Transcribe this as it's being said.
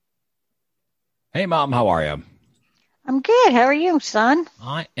Hey, Mom, how are you? I'm good. How are you, son?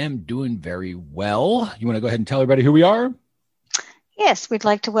 I am doing very well. You want to go ahead and tell everybody who we are? Yes, we'd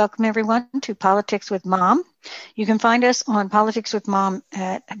like to welcome everyone to Politics with Mom. You can find us on politicswithmom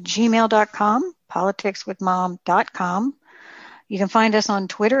at gmail.com, politicswithmom.com. You can find us on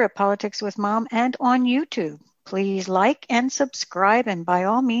Twitter at Politics with Mom and on YouTube. Please like and subscribe, and by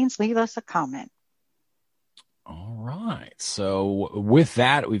all means, leave us a comment. All right. So, with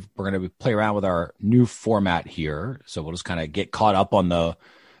that, we're going to play around with our new format here. So, we'll just kind of get caught up on the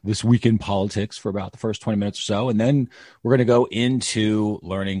this week in politics for about the first 20 minutes or so. And then we're going to go into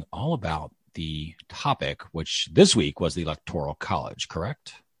learning all about the topic, which this week was the Electoral College,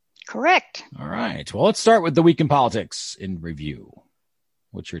 correct? Correct. All right. Well, let's start with the week in politics in review.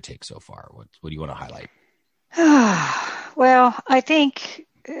 What's your take so far? What do you want to highlight? Well, I think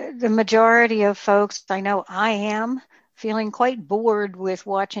the majority of folks, I know I am, feeling quite bored with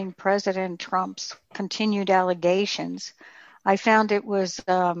watching President Trump's continued allegations. I found it was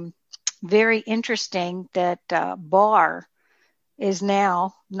very interesting that Barr is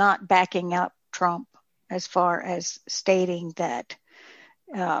now not backing up Trump as far as stating that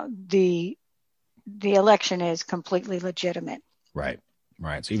the election is completely legitimate. Right.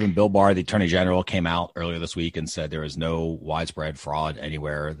 Right. So even Bill Barr, the Attorney General, came out earlier this week and said there is no widespread fraud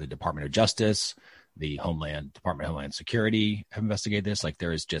anywhere. The Department of Justice, the Department of Homeland Security have investigated this. Like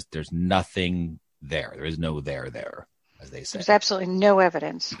there's nothing there. There is no there, as they say. There's absolutely no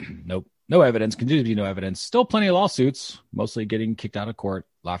evidence. Nope. No evidence. Continues to be no evidence. Still plenty of lawsuits, mostly getting kicked out of court,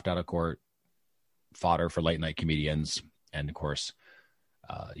 laughed out of court, fodder for late night comedians. And of course,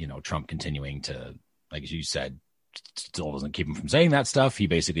 Trump continuing to, like you said, still doesn't keep him from saying that stuff. He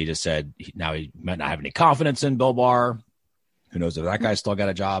basically just said now he might not have any confidence in Bill Barr. Who knows if that guy still got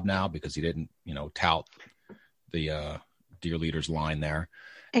a job now because he didn't, tout the dear leader's line there.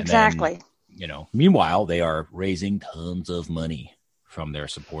 Exactly. And then, meanwhile, they are raising tons of money from their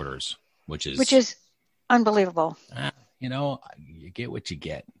supporters, which is unbelievable. You get what you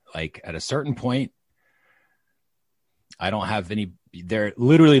get. Like at a certain point, I don't have any. They're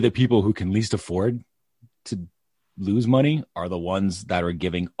literally the people who can least afford to lose money are the ones that are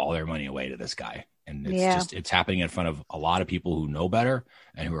giving all their money away to this guy. And it's happening in front of a lot of people who know better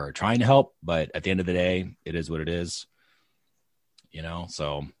and who are trying to help. But at the end of the day, it is what it is.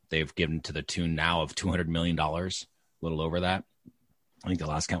 So they've given to the tune now of $200 million, a little over that. I think the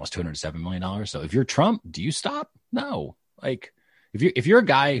last count was $207 million. So if you're Trump, do you stop? No. Like if you're a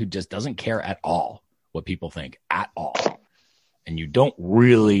guy who just doesn't care at all what people think at all, and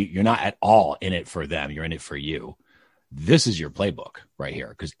you're not at all in it for them, you're in it for you. This is your playbook right here,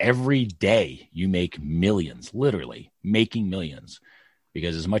 because every day you make millions, literally making millions,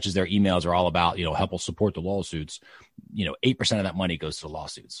 because as much as their emails are all about, help us support the lawsuits, 8% of that money goes to the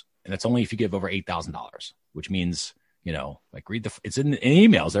lawsuits. And that's only if you give over $8,000, which means, it's in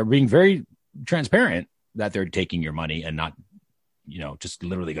emails. They're being very transparent that they're taking your money and not, just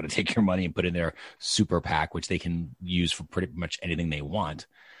literally going to take your money and put in their super PAC, which they can use for pretty much anything they want.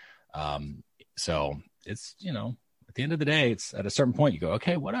 So it's, at the end of the day, it's at a certain point you go,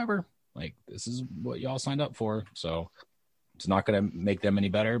 okay, whatever. Like this is what y'all signed up for. So it's not going to make them any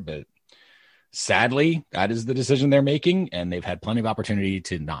better, but sadly, that is the decision they're making. And they've had plenty of opportunity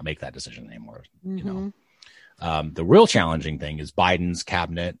to not make that decision anymore. The real challenging thing is Biden's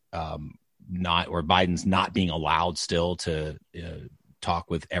cabinet, Biden's not being allowed still to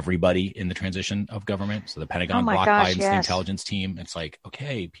talk with everybody in the transition of government. So the Pentagon blocked Biden's the intelligence team. It's like,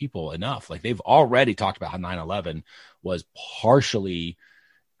 okay, people, enough. Like they've already talked about how 9/11 was partially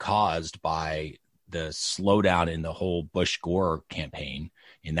caused by the slowdown in the whole Bush-Gore campaign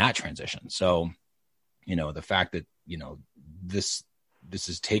in that transition. So, the fact that, this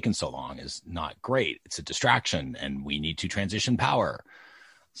has taken so long is not great. It's a distraction and we need to transition power.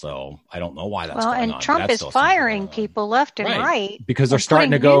 So I don't know why that's going on. And Trump is firing people left and right because they're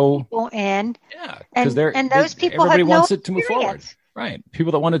starting to go people in. Yeah, because those people everybody have wants no it to move forward. Right,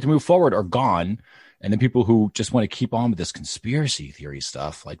 people that wanted to move forward are gone, and the people who just want to keep on with this conspiracy theory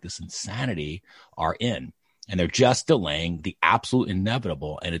stuff, like this insanity, are in, and they're just delaying the absolute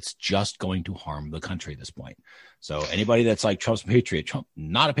inevitable, and it's just going to harm the country at this point. So anybody that's like Trump's a patriot, Trump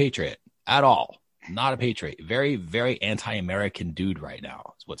not a patriot at all. Not a patriot. Very, very anti-American dude right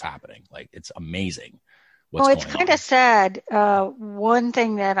now is what's happening. Like, it's amazing. It's kind of sad. One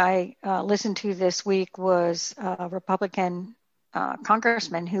thing that I listened to this week was a Republican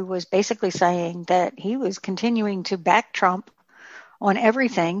congressman who was basically saying that he was continuing to back Trump on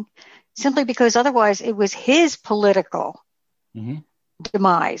everything simply because otherwise it was his political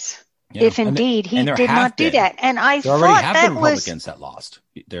demise. Yeah. if indeed he there did not do that. And I there already thought have that been Republicans that lost.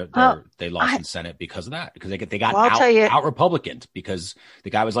 They lost in Senate because of that, because they got I'll tell you, out Republicaned because the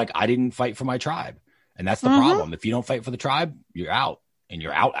guy was like, I didn't fight for my tribe. And that's the problem. If you don't fight for the tribe, you're out, and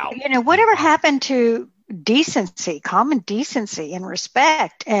you're out. You know, whatever happened to decency, common decency and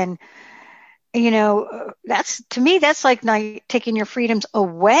respect? And, you know, to me, that's like taking your freedoms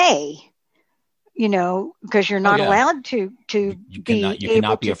away, you know, because you're not allowed to you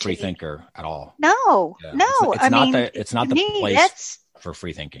cannot be a free thinker at all. No, no. It's not the place for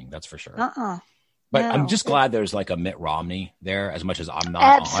free thinking. That's for sure. But I'm just glad there's like a Mitt Romney there, as much as I'm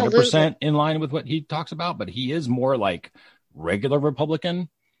not 100% in line with what he talks about, but he is more like regular Republican,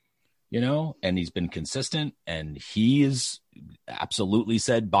 you know, and he's been consistent, and he is absolutely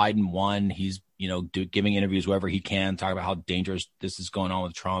said Biden won. He's, you know, giving interviews wherever he can, talking about how dangerous this is going on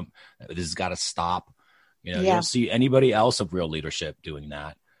with Trump. This has got to stop. You know, you don't see anybody else of real leadership doing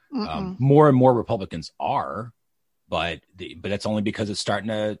that. More and more Republicans are, but that's only because it's starting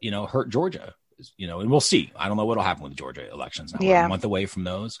to, you know, hurt Georgia. You know, and we'll see. I don't know what'll happen with the Georgia elections now. We're a month away from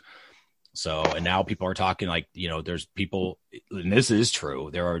those. So, and now people are talking like, you know, there's people, and this is true.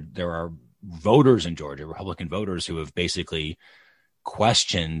 There are voters in Georgia, Republican voters, who have basically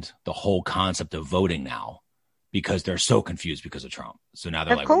questioned the whole concept of voting now because they're so confused because of Trump. So now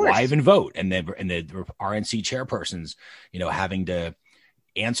they're like, why even vote? And the RNC chairpersons, you know, having to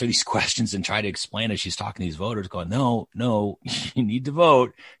answer these questions and try to explain as she's talking to these voters, going, no, you need to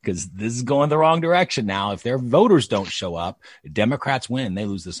vote because this is going the wrong direction now. If their voters don't show up, Democrats win, they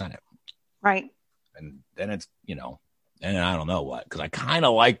lose the Senate. Right. And then it's, you know, and I don't know what, because I kind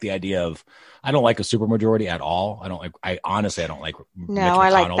of like the idea of, I don't like a supermajority at all. I honestly don't like Mitch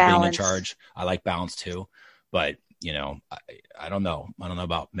McConnell being in charge. I like balance too, but you know, I don't know. I don't know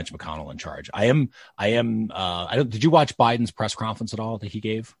about Mitch McConnell in charge. Did you watch Biden's press conference at all that he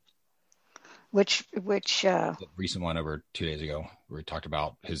gave? Which the recent one over 2 days ago, where he talked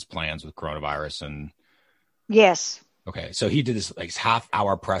about his plans with coronavirus and. Yes. Okay. So he did this like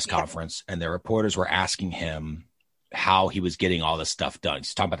half-hour press conference, and the reporters were asking him how he was getting all this stuff done.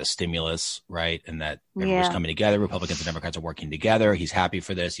 He's talking about the stimulus, right? And that everyone's coming together. Republicans and Democrats are working together. He's happy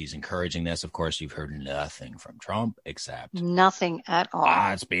for this. He's encouraging this. Of course, you've heard nothing from Trump except nothing at all.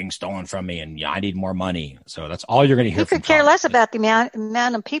 It's being stolen from me, and I need more money. So that's all you're going to hear from Trump. He could care less about the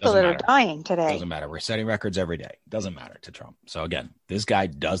amount of people that are dying today. Doesn't matter. We're setting records every day. Doesn't matter to Trump. So again, this guy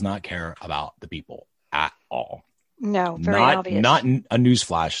does not care about the people at all. No, very obvious. Not a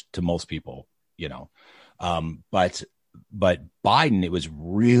newsflash to most people, you know. But Biden, it was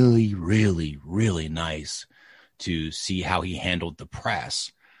really, really, really nice to see how he handled the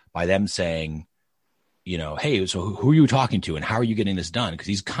press by them saying, you know, hey, so who are you talking to and how are you getting this done? Because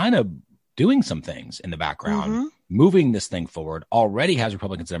he's kind of doing some things in the background, moving this thing forward, already has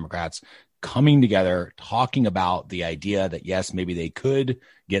Republicans and Democrats coming together, talking about the idea that, yes, maybe they could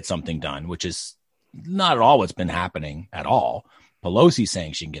get something done, which is not at all what's been happening at all. Pelosi's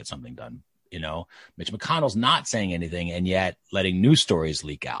saying she can get something done. You know, Mitch McConnell's not saying anything and yet letting news stories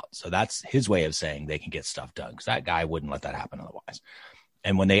leak out. So that's his way of saying they can get stuff done, because that guy wouldn't let that happen otherwise.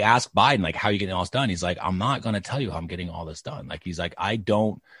 And when they ask Biden, like, how are you getting all this done? He's like, I'm not going to tell you how I'm getting all this done. Like, he's like, I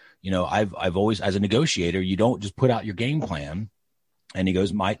don't, you know, I've always, as a negotiator, you don't just put out your game plan. And he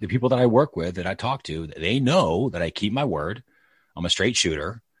goes, the people that I work with, that I talk to, they know that I keep my word. I'm a straight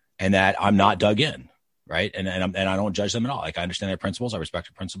shooter and that I'm not dug in. Right. And I don't judge them at all. Like, I understand their principles. I respect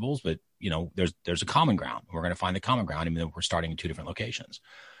their principles, but you know, there's a common ground. We're going to find the common ground, even though we're starting in two different locations.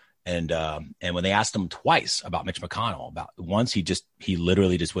 And when they asked him twice about Mitch McConnell, about once he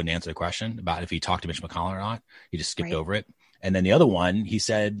literally just wouldn't answer the question about if he talked to Mitch McConnell or not. He just skipped over it. And then the other one, he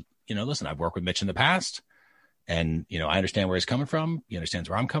said, you know, listen, I've worked with Mitch in the past, and you know, I understand where he's coming from. He understands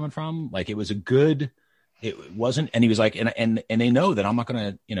where I'm coming from. Like, it wasn't, and he was like, and they know that I'm not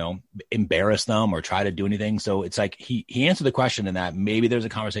going to, you know, embarrass them or try to do anything. So it's like, he answered the question in that maybe there's a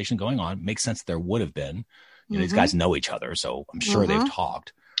conversation going on. Makes sense that there would have been, you know, these guys know each other. So I'm sure they've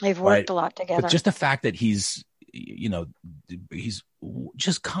talked. They've worked a lot together. But just the fact that he's, you know, he's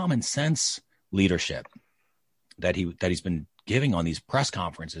just common sense leadership that he's been giving on these press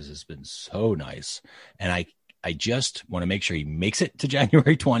conferences has been so nice. And I just want to make sure he makes it to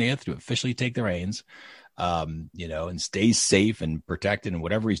January 20th to officially take the reins. You know, and stays safe and protected and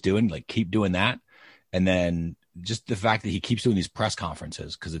whatever he's doing, like, keep doing that. And then just the fact that he keeps doing these press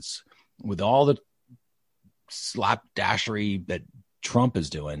conferences, because it's with all the slapdashery that Trump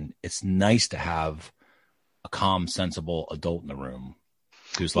is doing, it's nice to have a calm, sensible adult in the room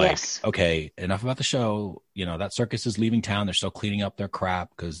who's like, okay, enough about the show. You know, that circus is leaving town. They're still cleaning up their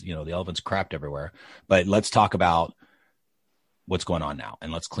crap because, you know, the elephants crapped everywhere. But let's talk about what's going on now,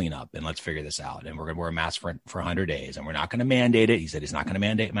 and let's clean up and let's figure this out. And we're going to wear a mask for 100 days, and we're not going to mandate it. He said he's not going to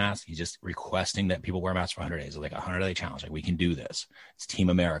mandate masks. He's just requesting that people wear masks for 100 days. It's like a 100-day challenge. Like, we can do this. It's Team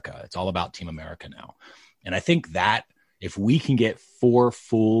America. It's all about Team America now. And I think that if we can get 4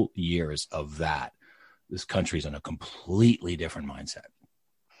 full years of that, this country's in a completely different mindset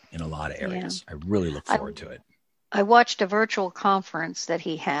in a lot of areas. Yeah. I really look forward to it. I watched a virtual conference that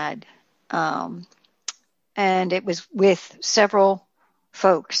he had, and it was with several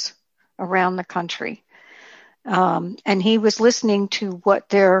folks around the country. And he was listening to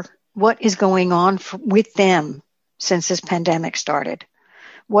what is going on with them since this pandemic started,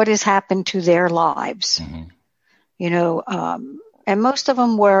 what has happened to their lives. Mm-hmm. You know, and most of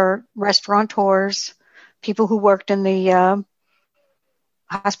them were restaurateurs, people who worked in the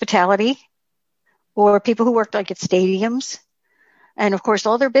hospitality, or people who worked like at stadiums. And of course,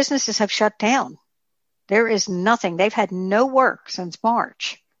 all their businesses have shut down. There is nothing. They've had no work since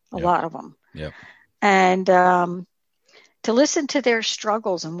March, a lot of them. Yep. And to listen to their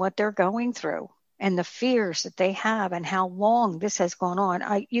struggles and what they're going through and the fears that they have and how long this has gone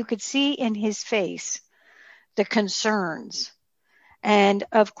on, you could see in his face the concerns. And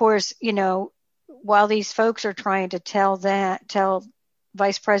of course, you know, while these folks are trying to tell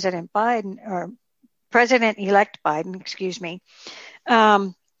Vice President Biden, or President-elect Biden,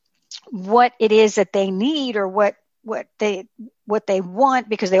 what it is that they need, or what they want,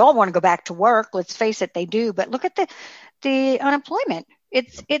 because they all want to go back to work. Let's face it, they do. But look at the unemployment.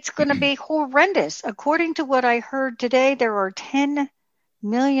 It's going to be horrendous. According to what I heard today, there are 10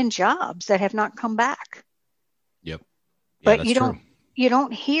 million jobs that have not come back. Yep. Yeah, but you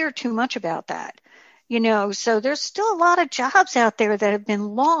don't hear too much about that. You know, so there's still a lot of jobs out there that have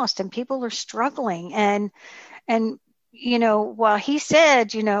been lost, and people are struggling. And you know, while he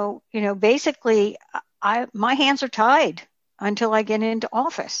said, you know, basically, my hands are tied until I get into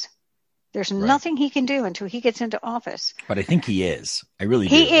office. There's nothing he can do until he gets into office. But I think he is. I really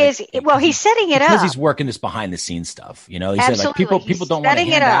do. He is. Well, he's setting it up. Because he's working this behind the scenes stuff. You know, he said, like, people don't want to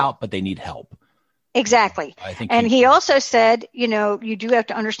hand out, but they need help. Exactly. And he also said, you know, you do have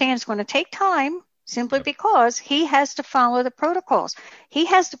to understand it's going to take time, simply because he has to follow the protocols. He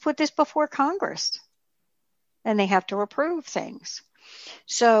has to put this before Congress, and they have to approve things.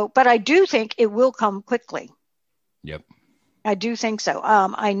 So, but I do think it will come quickly. Yep. I do think so.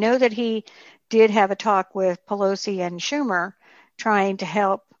 I know that he did have a talk with Pelosi and Schumer, trying to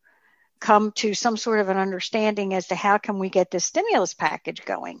help come to some sort of an understanding as to how can we get this stimulus package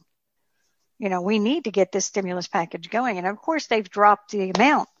going. You know, we need to get this stimulus package going. And of course, they've dropped the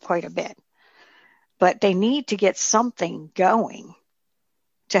amount quite a bit, but they need to get something going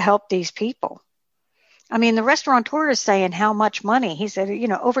to help these people. I mean, the restaurateur is saying how much money. He said, you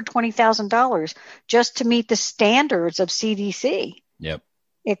know, over $20,000 just to meet the standards of CDC. Yep.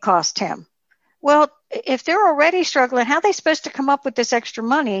 It cost him. Well, if they're already struggling, how are they supposed to come up with this extra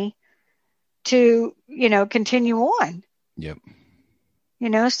money to, you know, continue on? Yep. You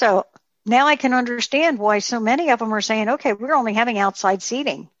know, so now I can understand why so many of them are saying, okay, we're only having outside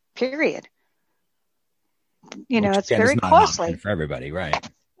seating, period. You know, it's very costly for everybody, right?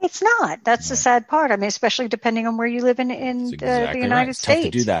 It's not. That's the sad part. I mean, especially depending on where you live in the United States. It's tough to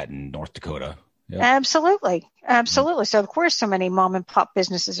do that in North Dakota. Yep. Absolutely. Absolutely. So, of course, so many mom and pop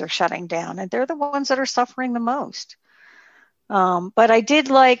businesses are shutting down, and they're the ones that are suffering the most. But I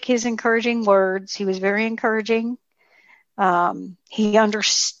did like his encouraging words. He was very encouraging. He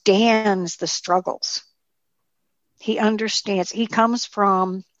understands the struggles. He understands. He comes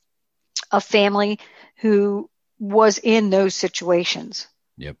from a family who was in those situations.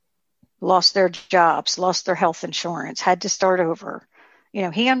 Yep. Lost their jobs, lost their health insurance, had to start over. You know,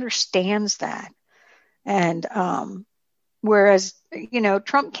 he understands that. And whereas, you know,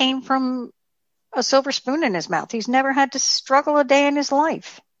 Trump came from a silver spoon in his mouth. He's never had to struggle a day in his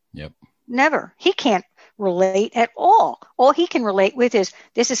life. Yep. Never. He can't relate at all. All he can relate with is,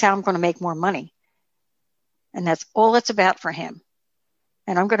 this is how I'm going to make more money. And that's all it's about for him.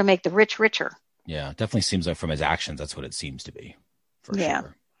 And I'm going to make the rich richer. Yeah, it definitely seems like from his actions, that's what it seems to be. For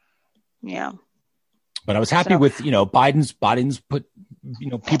sure. Yeah. But I was happy with, you know, Biden's put, you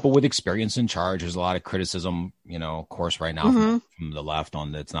know, people with experience in charge. There's a lot of criticism, you know, of course, right now from the left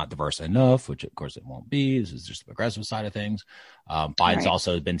on that it's not diverse enough, which of course it won't be. This is just the progressive side of things. Biden's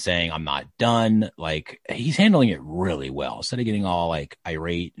also been saying, I'm not done. Like, he's handling it really well. Instead of getting all like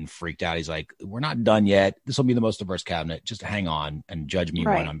irate and freaked out, he's like, we're not done yet. This will be the most diverse cabinet. Just hang on and judge me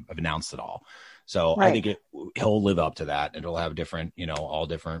when I've announced it all. So I think he'll live up to that. It'll have different, you know, all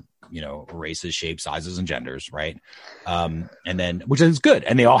different, you know, races, shapes, sizes, and genders, right? And then, which is good.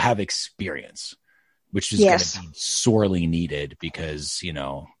 And they all have experience. which is going Yes, to be sorely needed because,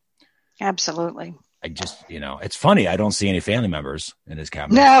 absolutely. I just, it's funny. I don't see any family members in his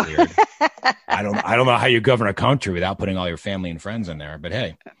cabinet. No. It's weird. I don't know how you govern a country without putting all your family and friends in there, but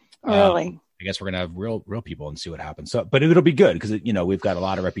hey, Really? I guess we're going to have real people and see what happens. So, but it'll be good because, we've got a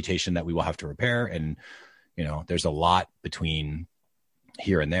lot of reputation that we will have to repair. And, there's a lot between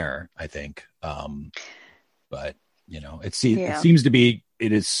here and there, I think. But, it seems to be,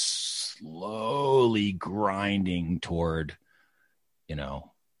 it is slowly grinding toward,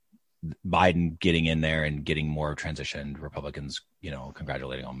 Biden getting in there and getting more transitioned Republicans,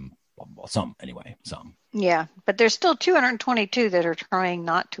 congratulating them. Some. Yeah, but there's still 222 that are trying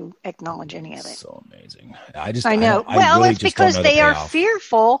not to acknowledge any of it. So amazing. I know. Well, it's because they are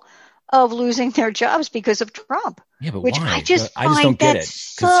fearful of losing their jobs because of Trump. Yeah, but which why? I just don't get it.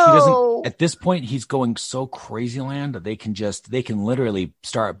 Because he doesn't. At this point, he's going so crazy land that they can literally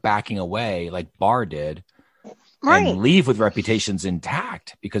start backing away like Barr did. Right. And leave with reputations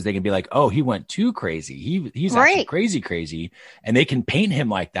intact because they can be like, oh, he went too crazy. He's actually crazy. And they can paint him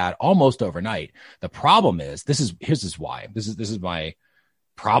like that almost overnight. The problem is, here's why. This is my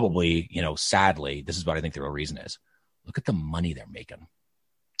probably, sadly, this is what I think the real reason is. Look at the money they're making.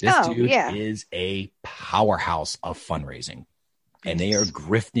 This dude is a powerhouse of fundraising. And they are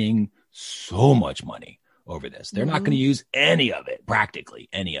grifting so much money over this. They're not going to use any of it, practically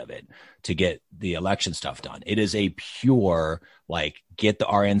any of it, to get the election stuff done. It is a pure, get the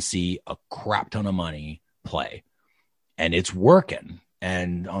RNC a crap ton of money play. And it's working.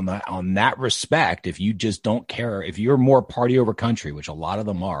 And on that respect, if you just don't care, if you're more party over country, which a lot of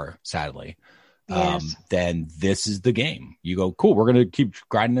them are, sadly, then this is the game. You go, cool, we're going to keep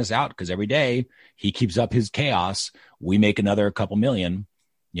grinding this out because every day he keeps up his chaos. We make another couple million,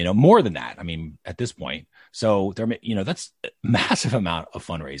 more than that. I mean, at this point. So that's a massive amount of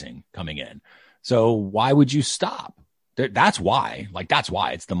fundraising coming in. So why would you stop? That's why. That's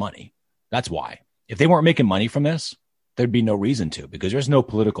why it's the money. That's why. If they weren't making money from this, there'd be no reason to, because there's no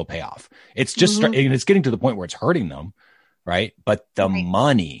political payoff. It's just and it's getting to the point where it's hurting them, right? But the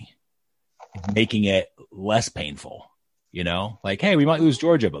money is making it less painful. Hey, we might lose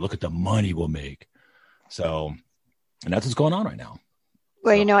Georgia, but look at the money we'll make. So, and that's what's going on right now.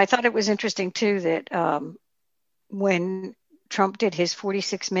 Well, I thought it was interesting too that when Trump did his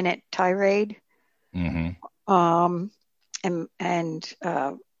 46-minute tirade, and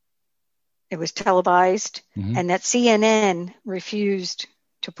it was televised, and that CNN refused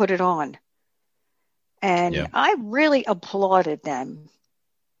to put it on, and I really applauded them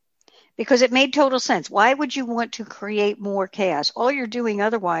because it made total sense. Why would you want to create more chaos? All you're doing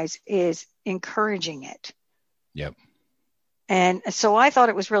otherwise is encouraging it. Yep. And so I thought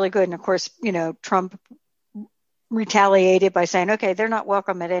it was really good. And of course, Trump retaliated by saying, okay, they're not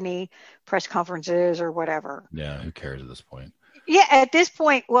welcome at any press conferences or whatever. Yeah. Who cares at this point? Yeah. At this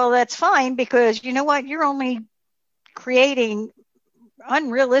point, well, that's fine because you know what? You're only creating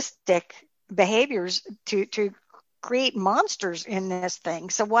unrealistic behaviors to create monsters in this thing.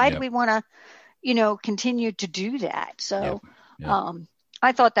 So why do we want to, continue to do that? So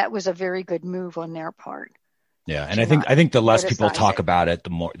I thought that was a very good move on their part. Yeah, and I think the less people talk about it,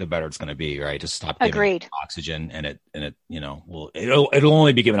 the better it's going to be, right? Just stop giving oxygen, and it it'll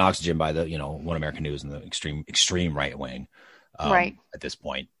only be given oxygen by the One American News and the extreme right wing, at this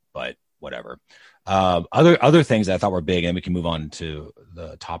point. But whatever. Other things that I thought were big, and we can move on to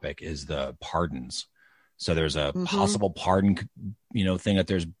the topic is the pardons. So there's a possible pardon, thing that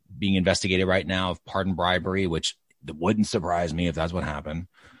there's being investigated right now of pardon bribery, which wouldn't surprise me if that's what happened.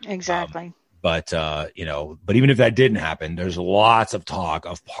 Exactly. But even if that didn't happen, there's lots of talk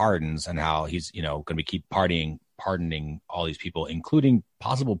of pardons and how he's, going to keep pardoning all these people, including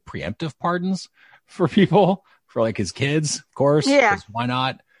possible preemptive pardons for people, for his kids, of course. Yeah. Why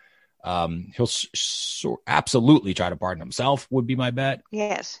not? He'll absolutely try to pardon himself, would be my bet.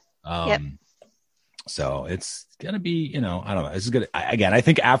 Yes. So it's going to be, I don't know. This is good. Again, I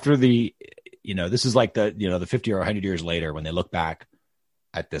think after this is like the 50 or 100 years later when they look back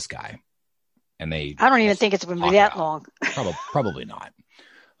at this guy. And I don't even think it's going to be that long. Probably not.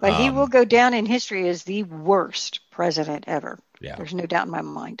 But he will go down in history as the worst president ever. Yeah. There's no doubt in my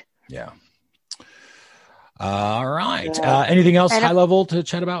mind. Yeah. All right. Anything else high level to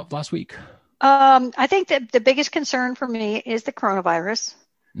chat about last week? I think that the biggest concern for me is the coronavirus.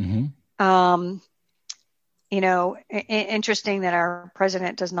 Interesting that our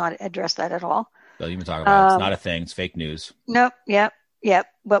president does not address that at all. Don't even talk about it. It's not a thing. It's fake news. Nope. Yep.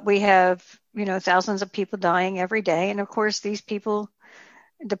 But we have, thousands of people dying every day. And of course, these people,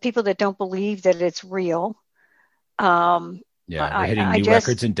 the people that don't believe that it's real, Yeah, we're hitting new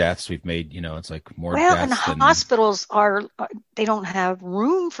records in deaths. We've made, it's like more and deaths than hospitals they don't have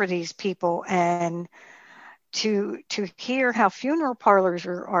room for these people, and to hear how funeral parlors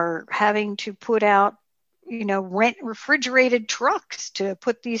are having to put out, rent refrigerated trucks to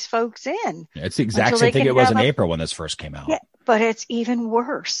put these folks in. Yeah, it's the exact same thing it was in April when this first came out. Yeah, but it's even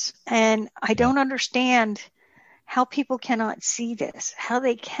worse. And I don't understand how people cannot see this, how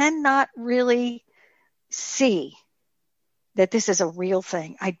they cannot really see that this is a real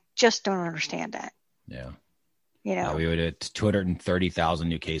thing. I just don't understand that. Yeah. We would have 230,000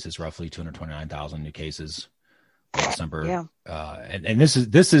 new cases, roughly 229,000 new cases in December. Yeah. And this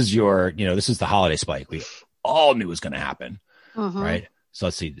is your, this is the holiday spike we all knew was going to happen. Mm-hmm. Right. So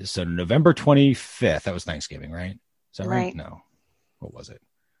let's see. So November 25th, that was Thanksgiving, right? Is that right? No. What was it?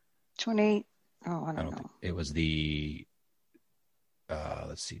 28. Oh, I don't know. It was the,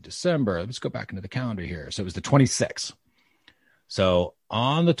 let's see, December. Let's go back into the calendar here. So it was the 26th. So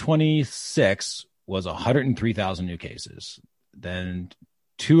on the 26th was 103,000 new cases. Then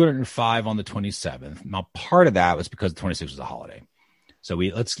 205 on the 27th. Now, part of that was because the 26th was a holiday. So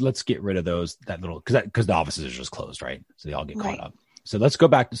let's get rid of those, because the offices are just closed, right? So they all get caught up. So let's go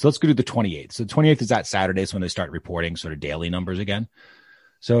back. So let's go to the 28th. So the 28th is that Saturday. So when they start reporting sort of daily numbers again.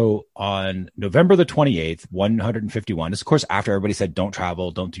 So on November the 28th, 151. This, of course, after everybody said, don't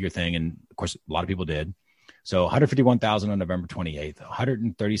travel, don't do your thing. And of course, a lot of people did. So 151,000 on November 28th,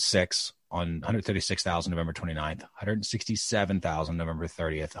 136,000 November 29th, 167,000 November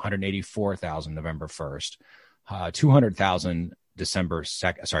 30th, 184,000 November 1st, 200,000 December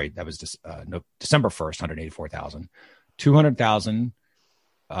 2nd. Sorry, that was December 1st, 184,000, 200,000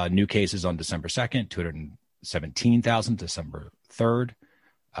 new cases on December 2nd, 217,000 December 3rd,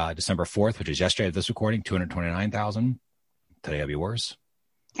 December 4th, which is yesterday of this recording, 229,000. Today will be worse.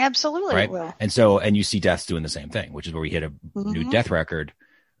 Absolutely, right? It will. And you see deaths doing the same thing, which is where we hit a new death record,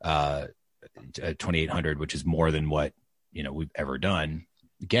 2,800, which is more than what we've ever done.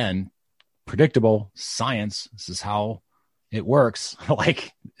 Again, predictable science. This is how it works.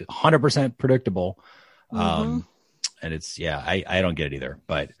 Like 100% predictable. And it's I don't get it either.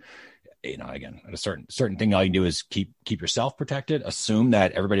 But again, at a certain thing, all you can do is keep yourself protected. Assume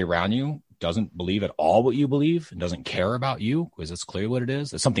that everybody around you doesn't believe at all what you believe and doesn't care about you, because that's clearly what it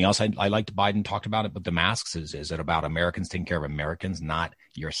is. It's something else I liked Biden talked about it, but the masks is it about Americans taking care of Americans, not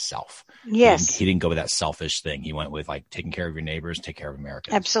yourself. Yes. He didn't go with that selfish thing. He went with like taking care of your neighbors, take care of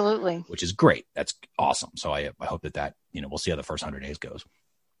Americans. Absolutely. Which is great. That's awesome. So I hope that we'll see how the first 100 days goes.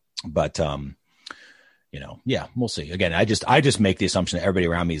 But, we'll see. Again, I just make the assumption that everybody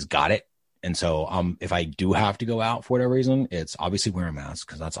around me has got it. And so if I do have to go out for whatever reason, it's obviously wearing a mask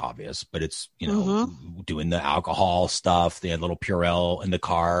because that's obvious, but it's, doing the alcohol stuff, the little Purell in the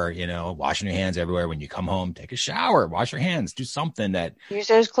car, washing your hands everywhere. When you come home, take a shower, wash your hands, do something that use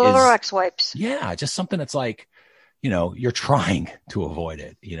those Clorox wipes. Yeah. Just something that's like, you're trying to avoid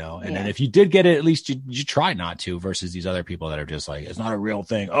it, and then if you did get it, at least you try not to, versus these other people that are just like, it's not a real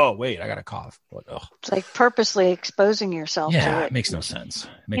thing. Oh, wait, I got a cough. It's like purposely exposing yourself to it. It makes no sense.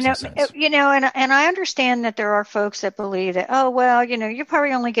 No sense. And I understand that there are folks that believe that, oh, well, you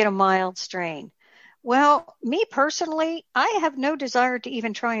probably only get a mild strain. Well, me personally, I have no desire to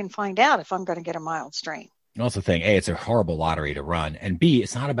even try and find out if I'm going to get a mild strain. And also the thing, A, it's a horrible lottery to run, and B,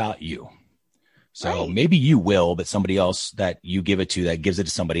 it's not about you. So maybe you will, but somebody else that you give it to that gives it to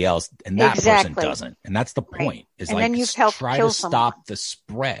somebody else, and that person doesn't. And that's the point. Is and like, then you've helped try kill to someone. stop the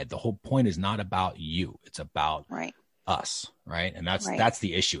spread. The whole point is not about you. It's about us. Right. And that's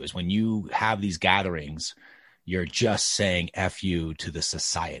the issue, is when you have these gatherings, you're just saying F you to the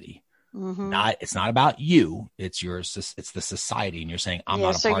society. It's not about you. It's the society. And you're saying, I'm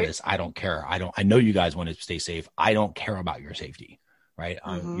not a part of this. I don't care. I know you guys want to stay safe. I don't care about your safety. Right.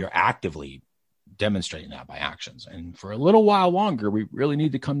 You're actively demonstrating that by actions. And for a little while longer, we really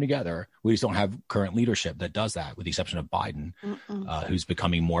need to come together. We just don't have current leadership that does that, with the exception of Biden, who's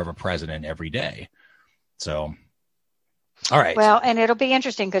becoming more of a president every day. So, all right. Well, and it'll be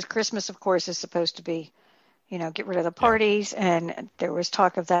interesting because Christmas, of course, is supposed to be, get rid of the parties. And there was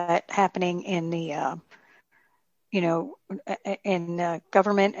talk of that happening in the, in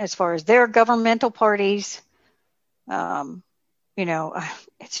government, as far as their governmental parties.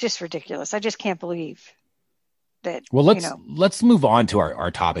 It's just ridiculous. I just can't believe that. Well, let's move on to our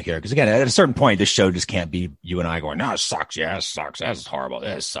topic here. Because again, at a certain point, this show just can't be you and I going, no, it sucks. Yeah, it sucks. That's horrible.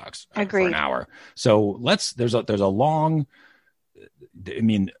 This sucks. Agreed. For an hour. So there's a long,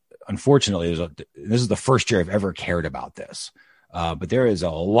 unfortunately, this is the first year I've ever cared about this. But there is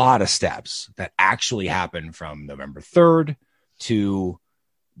a lot of steps that actually happened from November 3rd to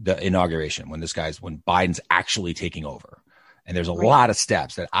the inauguration, when Biden's actually taking over. And there's a lot of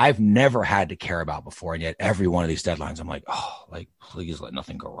steps that I've never had to care about before. And yet every one of these deadlines, I'm like, oh, like, please let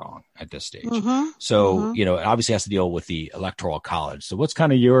nothing go wrong at this stage. So, it obviously has to deal with the Electoral College. So what's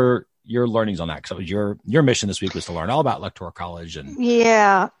kind of your learnings on that? Because your mission this week was to learn all about Electoral College and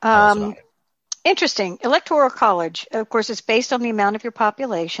tell us about it. Interesting. Electoral College, of course, is based on the amount of your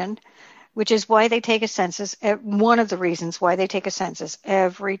population, which is why they take a census. One of the reasons why they take a census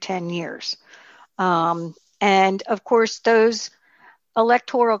every 10 years. And of course, those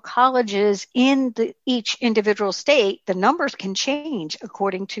electoral colleges in each individual state, the numbers can change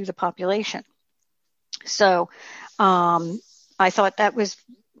according to the population. So I thought that was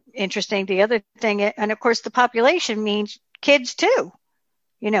interesting. The other thing, and of course, the population means kids too.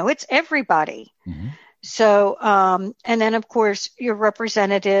 It's everybody. So, and then of course, your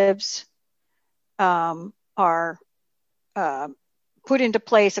representatives are put into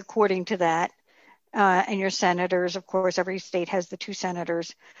place according to that. And your senators, of course, every state has the 2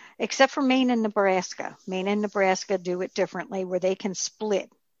 senators, except for Maine and Nebraska. Maine and Nebraska do it differently, where they can split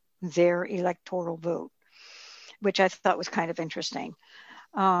their electoral vote, which I thought was kind of interesting.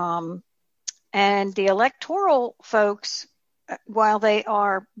 And the electoral folks, while they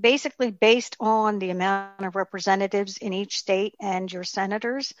are basically based on the amount of representatives in each state and your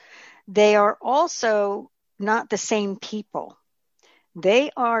senators, they are also not the same people. They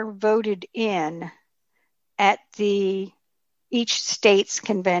are voted in at each state's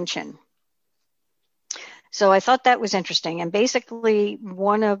convention. So I thought that was interesting. And basically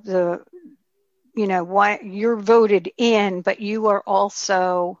one of the, why you're voted in, but you are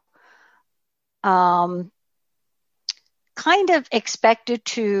also kind of expected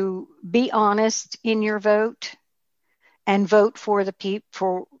to be honest in your vote and vote for the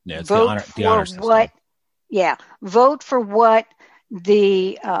people, vote for what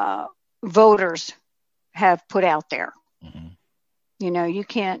the voters have put out there.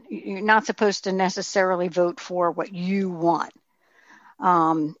 You're not supposed to necessarily vote for what you want.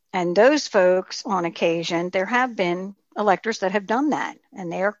 And those folks, on occasion, there have been electors that have done that,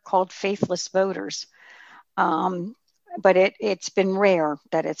 and they are called faithless voters. But it's been rare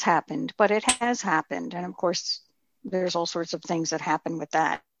that it's happened, but it has happened. And of course, there's all sorts of things that happen with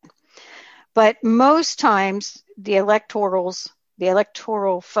that. But most times the electoral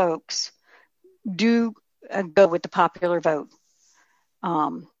folks do go with the popular vote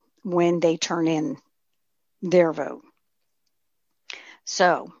when they turn in their vote.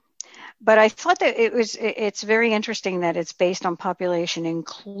 So, but I thought that it's very interesting that it's based on population,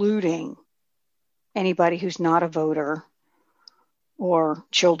 including anybody who's not a voter or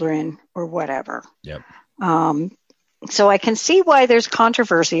children or whatever. Yep. So I can see why there's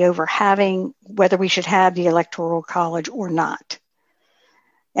controversy over whether we should have the Electoral College or not.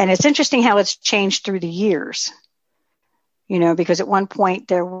 And it's interesting how it's changed through the years, because at one point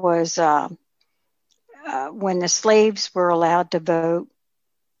there was, when the slaves were allowed to vote,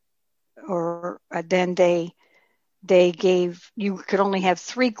 or then they you could only have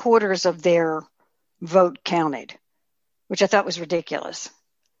 3/4 of their vote counted, which I thought was ridiculous.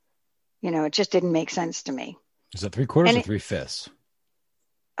 It just didn't make sense to me. Is that 3/4 or 3/5?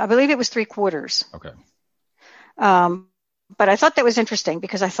 I believe it was 3/4. Okay. But I thought that was interesting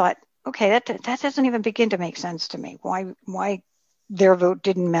because I thought, okay, that doesn't even begin to make sense to me. Why their vote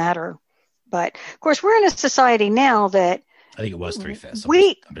didn't matter? But of course, we're in a society now that I think it was 3/5.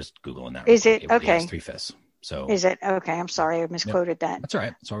 I'm just Googling that. Is it okay? It's 3/5. So is it okay? I'm sorry, I misquoted that. That's all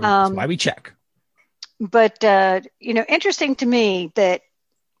right. That's why we check. But interesting to me that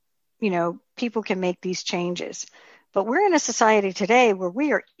people can make these changes, but we're in a society today where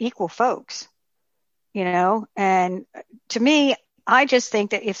we are equal folks. And to me, I just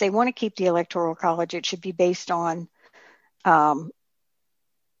think that if they want to keep the Electoral College, it should be based on the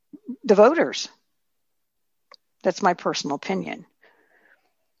voters. That's my personal opinion.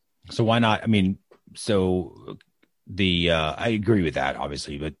 So why not? I mean, so I agree with that,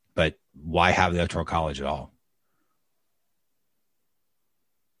 obviously, but why have the Electoral College at all?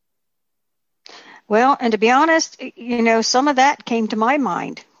 Well, and to be honest, some of that came to my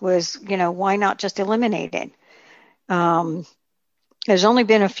mind was, why not just eliminate it? There's only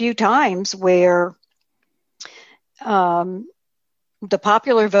been a few times where the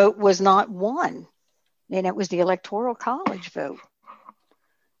popular vote was not won, and it was the Electoral College vote.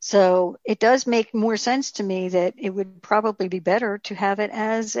 So it does make more sense to me that it would probably be better to have it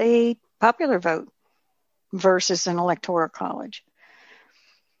as a popular vote versus an Electoral College.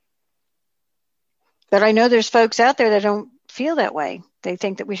 But I know there's folks out there that don't feel that way. They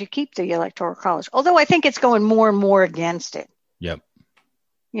think that we should keep the Electoral College, although I think it's going more and more against it. Yep.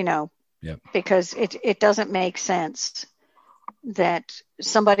 Because it doesn't make sense that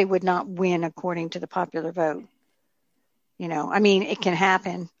somebody would not win according to the popular vote. I mean, it can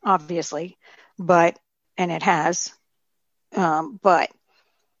happen, obviously, and it has, but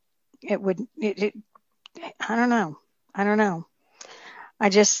it would, I don't know.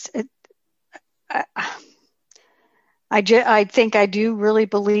 I think I do really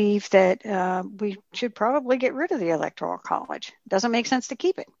believe that we should probably get rid of the Electoral College. It doesn't make sense to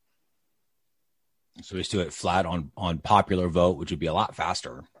keep it. So we just do it flat on popular vote, which would be a lot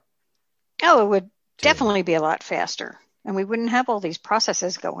faster. Oh, it would definitely be a lot faster. And we wouldn't have all these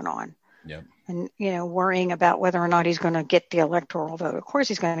processes going on. Yep. And, worrying about whether or not he's going to get the electoral vote. Of course,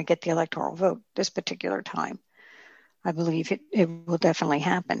 he's going to get the electoral vote this particular time. I believe it will definitely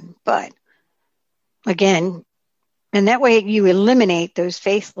happen. But again, and that way you eliminate those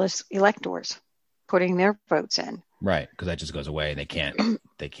faithless electors putting their votes in. Right. Because that just goes away. They can't.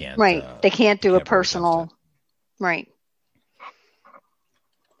 Right. They can't do a personal. Right.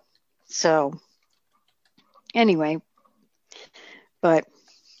 So anyway, but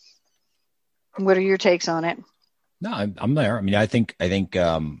what are your takes on it? No, I'm there. I mean, I think,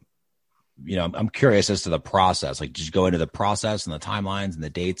 I'm curious as to the process. Like, did you go into the process and the timelines and the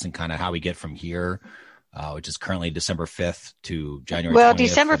dates and kind of how we get from here, which is currently December 5th to January 20th? Well,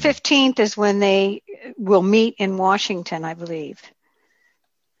 December 15th is when they will meet in Washington, I believe.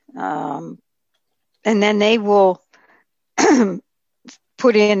 And then they will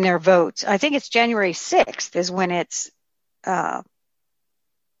put in their votes. I think it's January 6th is when it's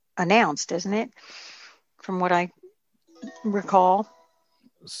announced, isn't it? From what I recall.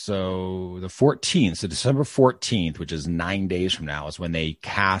 So the 14th, so December 14th, which is 9 days from now, is when they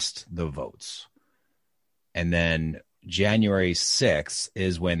cast the votes. And then January 6th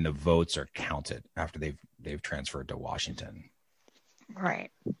is when the votes are counted after they've transferred to Washington.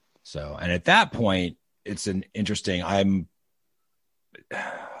 Right. So, and at that point, it's an interesting, I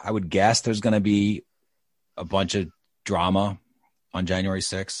would guess there's going to be a bunch of drama on January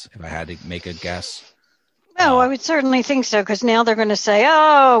 6th, if I had to make a guess. Oh, I would certainly think so, because now they're going to say,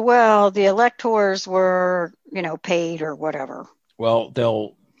 oh, well, the electors were, paid or whatever. Well,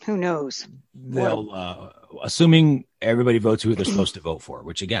 who knows? Assuming everybody votes who they're supposed to vote for,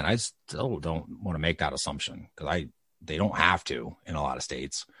 which again, I still don't want to make that assumption because they don't have to in a lot of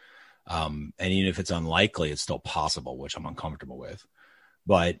states. And even if it's unlikely, it's still possible, which I'm uncomfortable with.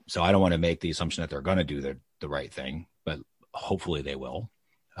 But so I don't want to make the assumption that they're going to do the right thing, but hopefully they will.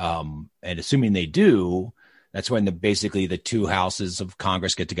 And assuming they do, that's when basically the two houses of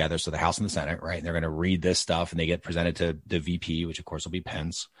Congress get together. So the House and the Senate, right? And they're going to read this stuff and they get presented to the VP, which of course will be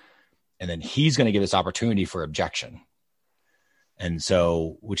Pence. And then he's going to give this opportunity for objection. And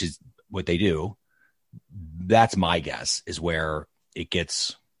so, which is what they do. That's my guess is where it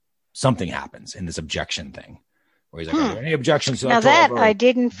gets, something happens in this objection thing where he's like, are there any objections? Now that I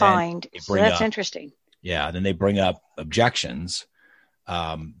didn't find. So that's interesting. Yeah. Then they bring up objections.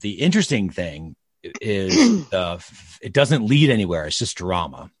 The interesting thing is it doesn't lead anywhere. It's just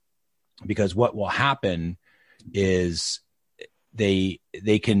drama, because what will happen is they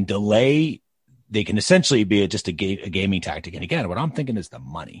can delay. They can essentially be just a gaming tactic. And again, what I'm thinking is the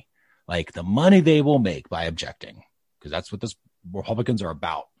money, like the money they will make by objecting, because that's what this Republicans are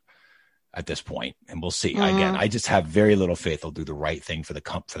about at this point. And we'll see. Again, I just have very little faith they'll do the right thing for the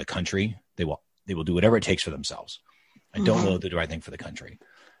country. They will do whatever it takes for themselves. I don't know they'll do the right thing for the country.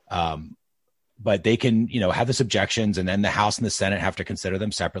 But they can, have this objections, and then the House and the Senate have to consider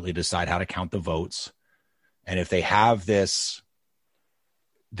them separately, decide how to count the votes. And if they have this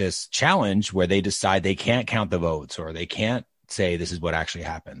challenge where they decide they can't count the votes or they can't say this is what actually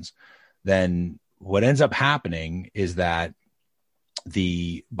happens, then what ends up happening is that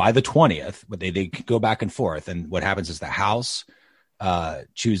by the 20th, they go back and forth. And what happens is the House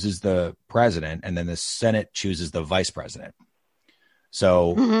chooses the president, and then the Senate chooses the vice president.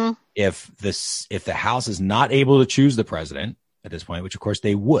 So if the House is not able to choose the president at this point, which of course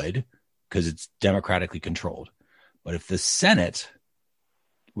they would, because it's democratically controlled, but if the Senate,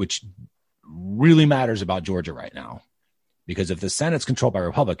 which really matters about Georgia right now, because if the Senate's controlled by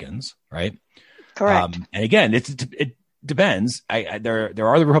Republicans, right? Correct. And again, it depends. There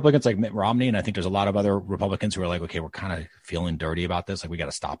are the Republicans like Mitt Romney, and I think there's a lot of other Republicans who are like, okay, we're kind of feeling dirty about this. Like, we got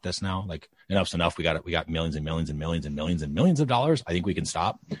to stop this now. Like, enough's enough. We got millions and millions and millions and millions and millions of dollars. I think we can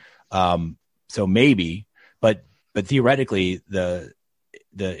stop. So maybe, but theoretically,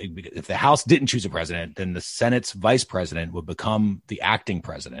 if the House didn't choose a president, then the Senate's vice president would become the acting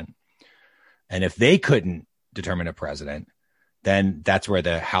president. And if they couldn't determine a president, then that's where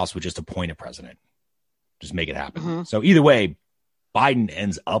the House would just appoint a president. Just make it happen. So either way, Biden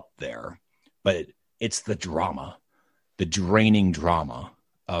ends up there, but it's the drama the draining drama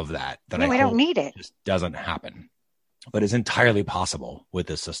of that No, we don't need it. Just doesn't happen, but it's entirely possible with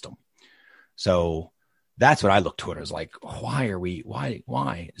this system. So that's what I look toward as like, why?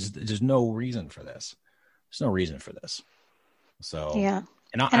 There's no reason for this. There's no reason for this. So yeah.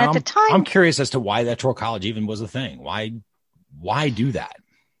 And at the time, I'm curious as to why the Electoral College even was a thing. Why do that?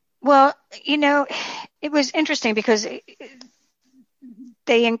 Well, it was interesting because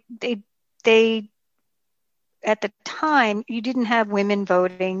they at the time, you didn't have women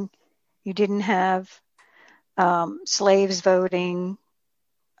voting, you didn't have slaves voting.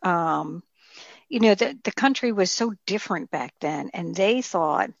 The country was so different back then, and they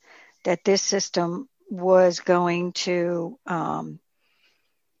thought that this system was going to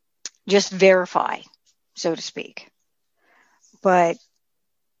just verify, so to speak. But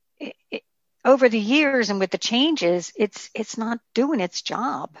over the years and with the changes, it's not doing its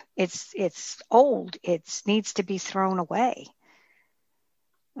job. It's old. It needs to be thrown away.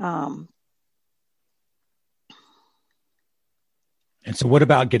 And so what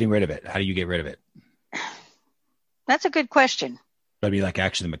about getting rid of it? How do you get rid of it? That's a good question. That'd be like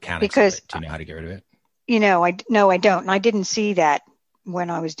actually the mechanics of it. Do you know how to get rid of it? I don't. And I didn't see that when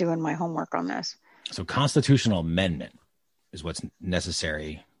I was doing my homework on this. So constitutional amendment is what's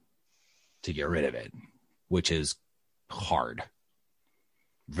necessary to get rid of it, which is hard,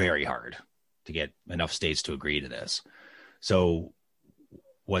 very hard to get enough states to agree to this. So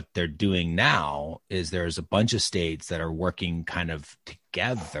what they're doing now is there's a bunch of states that are working kind of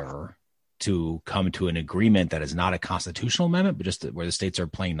together to come to an agreement that is not a constitutional amendment, but just where the states are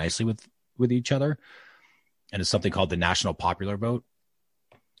playing nicely with each other. And it's something called the national popular vote,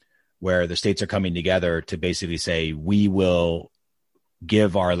 where the states are coming together to basically say, we are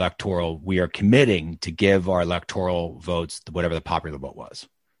committing to give our electoral votes whatever the popular vote was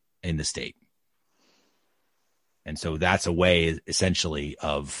in the state. And so that's a way essentially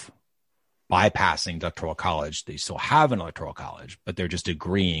of bypassing the electoral college. They still have an electoral college, but they're just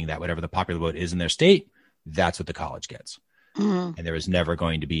agreeing that whatever the popular vote is in their state, that's what the college gets. Mm-hmm. And there is never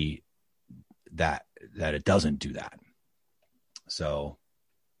going to be that it doesn't do that. So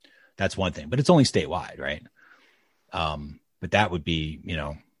that's one thing, but it's only statewide, right? But that would be,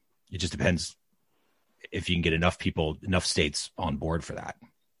 it just depends if you can get enough states on board for that.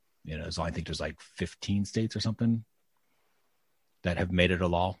 So I think there's like 15 states or something that have made it a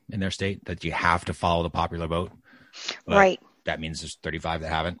law in their state that you have to follow the popular vote. But right. That means there's 35 that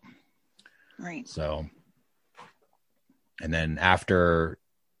haven't. Right. So, and then at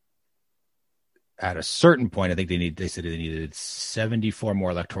a certain point, I think they said they needed 74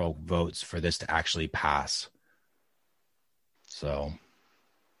 more electoral votes for this to actually pass. So.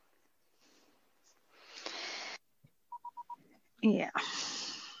 Yeah.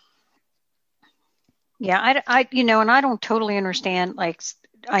 Yeah. And I don't totally understand. Like,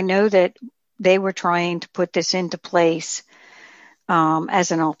 I know that they were trying to put this into place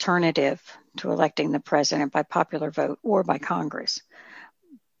as an alternative to electing the president by popular vote or by Congress.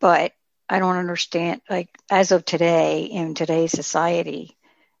 But I don't understand, like, as of today, in today's society,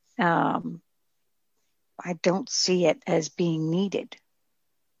 I don't see it as being needed.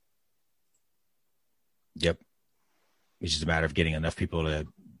 Yep. It's just a matter of getting enough people to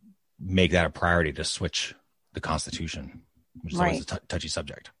make that a priority to switch the Constitution, which is always a touchy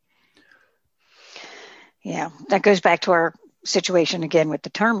subject. Yeah, that goes back to our situation again with the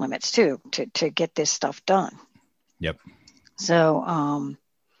term limits too, to get this stuff done. Yep. So,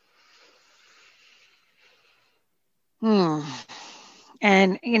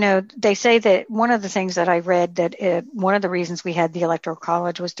 and they say that one of the things that I read that one of the reasons we had the Electoral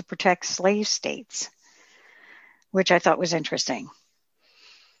College was to protect slave states, which I thought was interesting.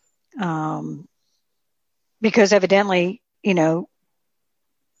 Because evidently,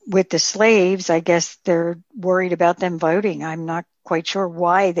 with the slaves, I guess they're worried about them voting. I'm not quite sure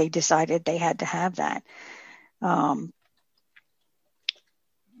why they decided they had to have that.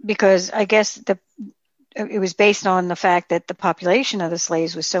 Because I guess it was based on the fact that the population of the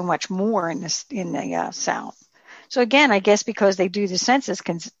slaves was so much more in the South. So again, I guess because they do the census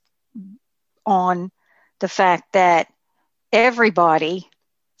on the fact that everybody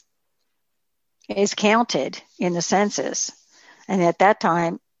is counted in the census, and at that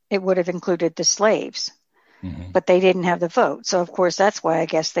time it would have included the slaves, but they didn't have the vote. So of course that's why I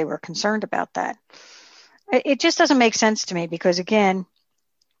guess they were concerned about that. It just doesn't make sense to me because again,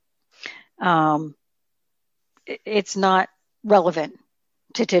 it's not relevant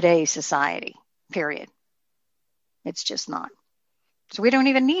to today's society, period. It's just not. So we don't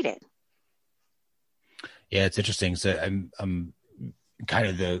even need it. Yeah, it's interesting. So I'm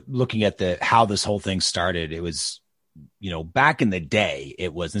kind of looking at how this whole thing started. It was back in the day,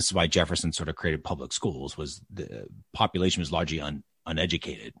 this is why Jefferson sort of created public schools, was the population was largely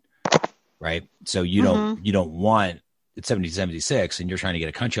uneducated, right? So you don't want, it's 1776 and you're trying to get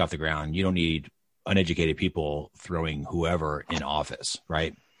a country off the ground. You don't need uneducated people throwing whoever in office,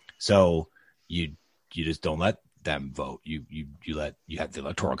 right? So you just don't let them vote. You have the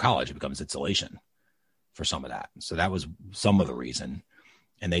Electoral College. It becomes insulation for some of that. So that was some of the reason.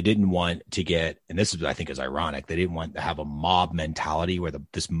 And they didn't want to get, and this is, I think, is ironic, they didn't want to have a mob mentality where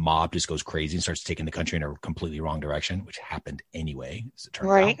this mob just goes crazy and starts taking the country in a completely wrong direction, which happened anyway, as it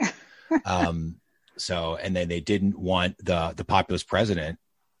turns out. So, and then they didn't want the populist president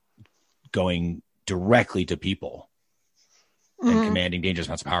going directly to people and commanding dangerous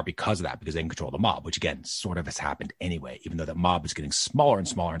amounts of power because of that, because they can control the mob, which again, sort of has happened anyway, even though the mob is getting smaller and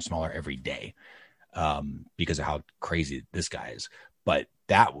smaller and smaller every day because of how crazy this guy is. But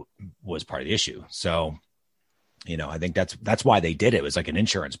that was part of the issue. So, I think that's why they did it. It was like an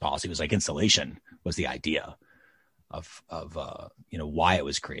insurance policy. It was like insulation was the idea of why it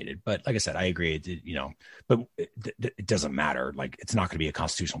was created. But like I said, I agree. But it doesn't matter. Like, it's not going to be a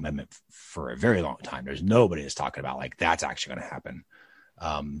constitutional amendment for a very long time. There's nobody that's talking about like that's actually going to happen.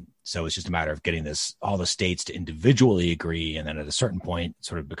 So it's just a matter of getting all the states to individually agree, and then at a certain point,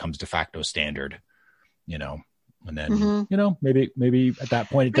 sort of becomes de facto standard. And then maybe at that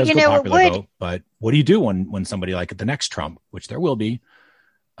point it does go popular vote. But what do you do when somebody like the next Trump, which there will be,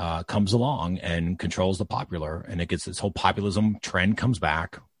 comes along and controls the popular, and it gets this whole populism trend comes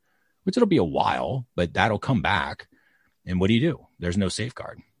back, which it'll be a while, but that'll come back. And what do? There's no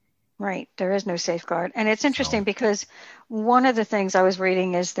safeguard. Right. There is no safeguard. And it's interesting because one of the things I was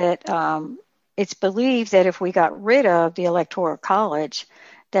reading is that it's believed that if we got rid of the Electoral College,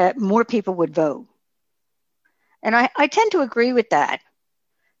 that more people would vote. And I tend to agree with that,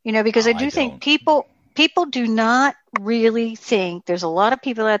 because I think people do not really think, there's a lot of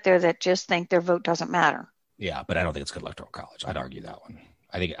people out there that just think their vote doesn't matter. Yeah, but I don't think it's good Electoral College. I'd argue that one.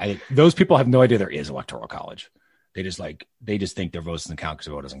 I think those people have no idea there is Electoral College. They just think their vote doesn't count because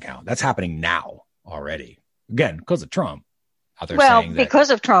their vote doesn't count. That's happening now already. Again, because of Trump. Because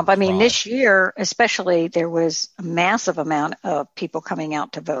of Trump. I mean, this year, especially, there was a massive amount of people coming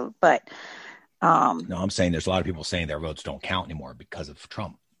out to vote. But no, I'm saying there's a lot of people saying their votes don't count anymore because of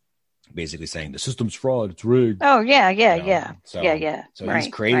Trump. Basically saying the system's fraud, it's rigged. Oh, yeah. So right,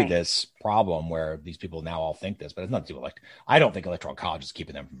 he's created this problem where these people now all think this, but it's not to do with I don't think Electoral College is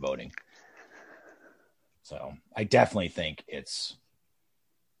keeping them from voting. So I definitely think it's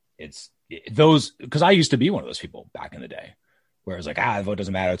those, because I used to be one of those people back in the day where it's like, the vote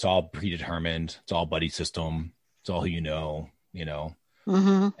doesn't matter. It's all predetermined. It's all buddy system. It's all who you know.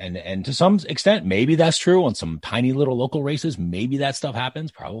 And to some extent, maybe that's true on some tiny little local races. Maybe that stuff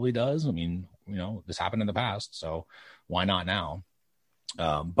happens, probably does. I mean, this happened in the past, so why not now?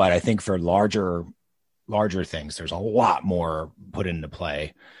 But I think for larger things, there's a lot more put into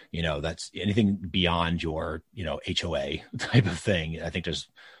play, that's anything beyond your, HOA type of thing. I think there's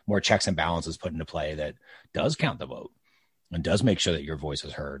more checks and balances put into play that does count the vote and does make sure that your voice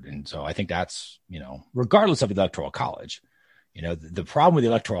is heard. And so I think that's, regardless of the Electoral College, the problem with the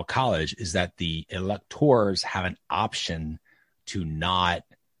Electoral College is that the electors have an option to not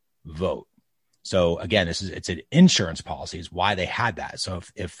vote. So again, it's an insurance policy is why they had that. So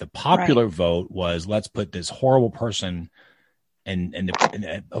if the popular vote was, let's put this horrible person and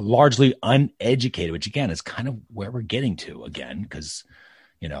largely uneducated, which again is kind of where we're getting to again, because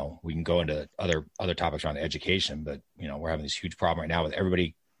we can go into other topics around education, but we're having this huge problem right now with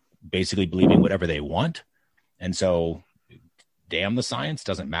everybody basically believing whatever they want. And so damn the science,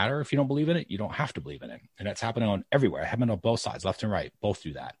 doesn't matter if you don't believe in it, you don't have to believe in it. And that's happening on everywhere, happening on both sides, left and right, both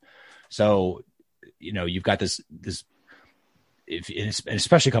do that. So, you've got this,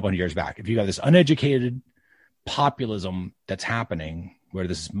 especially a couple of years back, if you got this uneducated populism that's happening where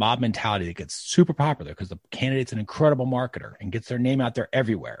this is mob mentality that gets super popular because the candidate's an incredible marketer and gets their name out there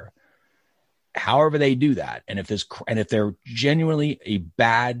everywhere. However they do that, and if they're genuinely a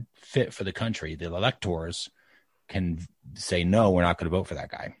bad fit for the country, the electors can say, no, we're not going to vote for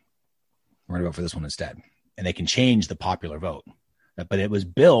that guy. We're going to vote for this one instead. And they can change the popular vote. But it was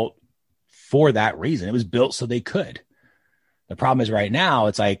built for that reason. It was built so they could. The problem is right now,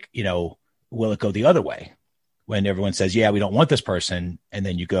 it's like, will it go the other way? When everyone says, yeah, we don't want this person. And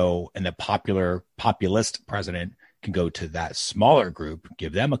then you go and the populist president can go to that smaller group,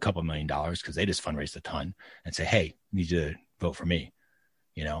 give them a couple $1 million because they just fundraised a ton and say, hey, I need you to vote for me.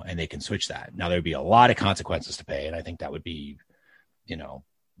 And they can switch that. Now there'd be a lot of consequences to pay. And I think that would be,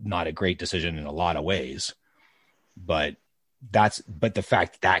 not a great decision in a lot of ways, but the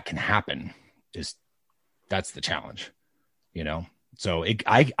fact that can happen that's the challenge. you know? So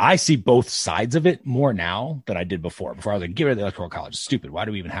I see both sides of it more now than I did before. Before I was like, get rid of the electoral college. Stupid. Why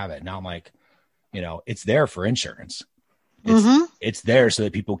do we even have it? Now I'm like, it's there for insurance. It's there so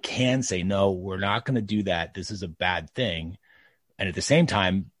that people can say, no, we're not going to do that. This is a bad thing. And at the same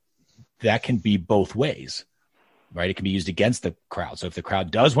time, that can be both ways, right? It can be used against the crowd. So if the crowd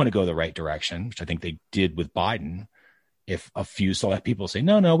does want to go the right direction, which I think they did with Biden, if a few select people say,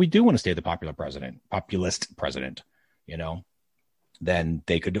 no, we do want to stay the populist president, then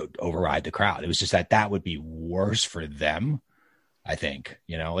they could override the crowd. It was just that would be worse for them, I think,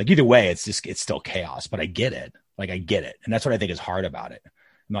 like either way, it's still chaos, but I get it. I get it. And that's what I think is hard about it.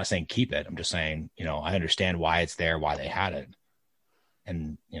 I'm not saying keep it. I'm just saying, I understand why it's there, why they had it.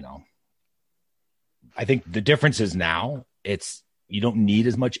 And, I think the difference is now you don't need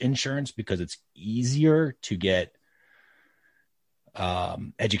as much insurance because it's easier to get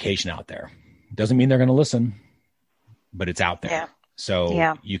education out there. Doesn't mean they're going to listen, but it's out there. Yeah.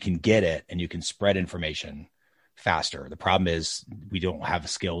 So you can get it and you can spread information faster. The problem is we don't have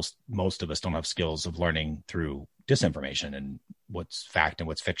skills. Most of us don't have skills of learning through disinformation and what's fact and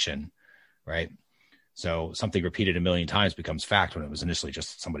what's fiction, right? So something repeated a million times becomes fact when it was initially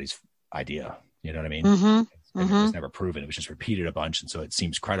just somebody's idea. You know what I mean? It was never proven. It was just repeated a bunch. And so it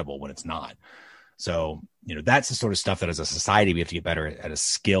seems credible when it's not. So, that's the sort of stuff that as a society, we have to get better at a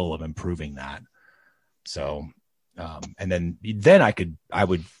skill of improving that. So, and then I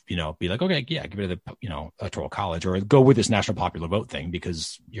would, be like, okay, yeah, get rid of the, electoral college or go with this national popular vote thing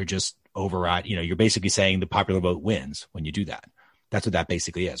because you're just you're basically saying the popular vote wins when you do that. That's what that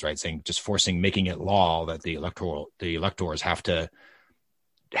basically is, right? Saying just making it law that the electors have to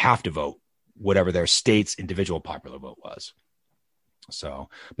vote whatever their state's individual popular vote was. So,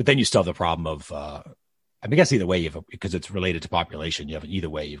 but then you still have the problem of, I guess either way, because it's related to population, either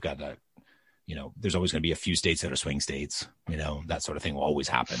way, you've got to, there's always going to be a few states that are swing states, that sort of thing will always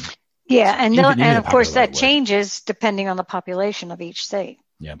happen. Yeah. So and of course that changes depending on the population of each state.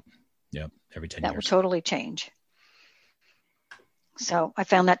 Yep. Every 10 years. That would totally change. So I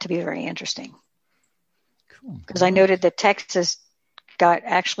found that to be very interesting. Cool. Because I noted that Texas got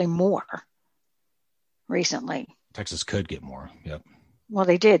actually more recently. Texas could get more. Yep. Well,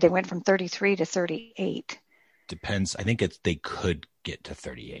 they did. They went from 33 to 38. Depends. I think they could get to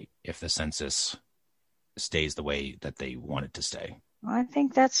 38 if the census stays the way that they want it to stay. I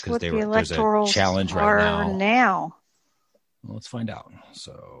think that's what the electorals challenge are right now. Well, let's find out.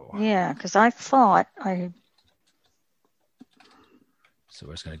 So yeah, because I thought So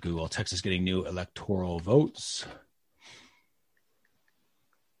we're just going to Google Texas getting new electoral votes.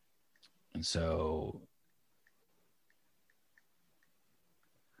 And so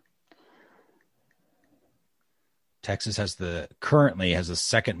Texas currently has the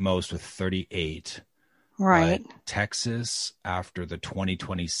second most with 38. Right. But Texas, after the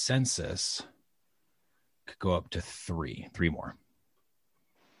 2020 census, could go up to three more.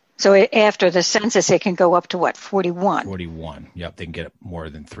 So after the census, it can go up to what, 41? 41. Yep, they can get more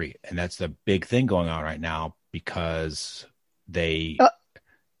than 3. And that's the big thing going on right now because they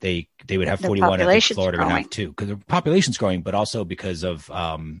would have 41 and Florida would have 2 because the population's growing, but also because of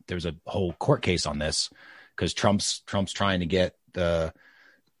there's a whole court case on this because Trump's trying to get the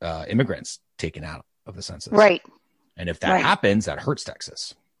immigrants taken out of the census. Right. And if that happens, that hurts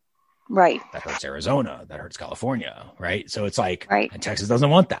Texas. Right. That hurts Arizona. That hurts California. Right. So it's like, and Texas doesn't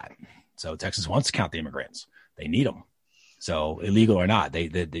want that. So Texas wants to count the immigrants. They need them. So illegal or not,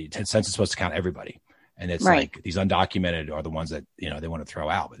 the census is supposed to count everybody. And it's like these undocumented are the ones that, they want to throw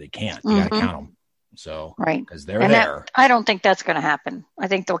out, but they can't. You got to count them. So, because they're there. I don't think that's going to happen. I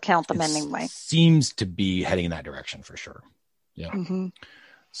think they'll count them anyway. Seems to be heading in that direction for sure. Yeah. Mm-hmm.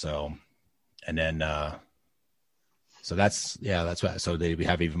 So, and then, so that's why. So they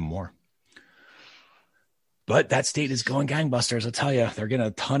have even more. But that state is going gangbusters. I'll tell you, they're getting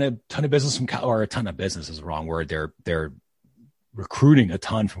a ton of business or a ton of business is the wrong word. They're recruiting a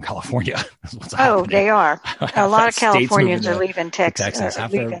ton from California. They are. A lot of Californians are leaving Texas.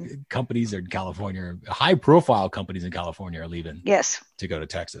 Half their companies are in California. High profile companies in California are leaving. Yes. To go to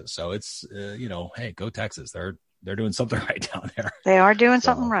Texas. So it's hey, go Texas. They're doing something right down there. They are doing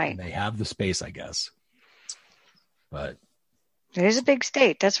something right. They have the space, I guess. But it is a big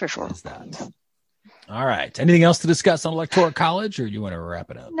state, that's for sure. Is that? All right. Anything else to discuss on Electoral College, or you want to wrap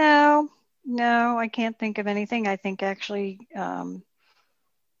it up? No, I can't think of anything. I think actually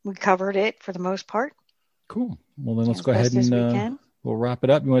we covered it for the most part. Cool. Well, then let's go ahead and we'll wrap it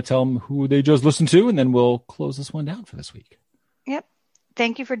up. You want to tell them who they just listened to, and then we'll close this one down for this week. Yep.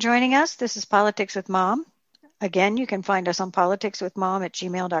 Thank you for joining us. This is Politics with Mom. Again, you can find us on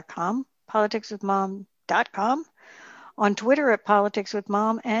politicswithmom@gmail.com, politicswithmom.com. on Twitter at Politics with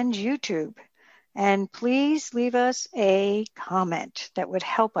Mom, and YouTube. And please leave us a comment. That would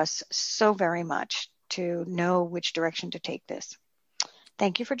help us so very much to know which direction to take this.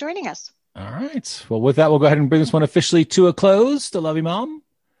 Thank you for joining us. All right. Well, with that, we'll go ahead and bring this one officially to a close. To love you, Mom.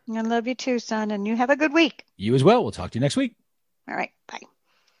 I love you too, son, and you have a good week. You as well. We'll talk to you next week. All right. Bye.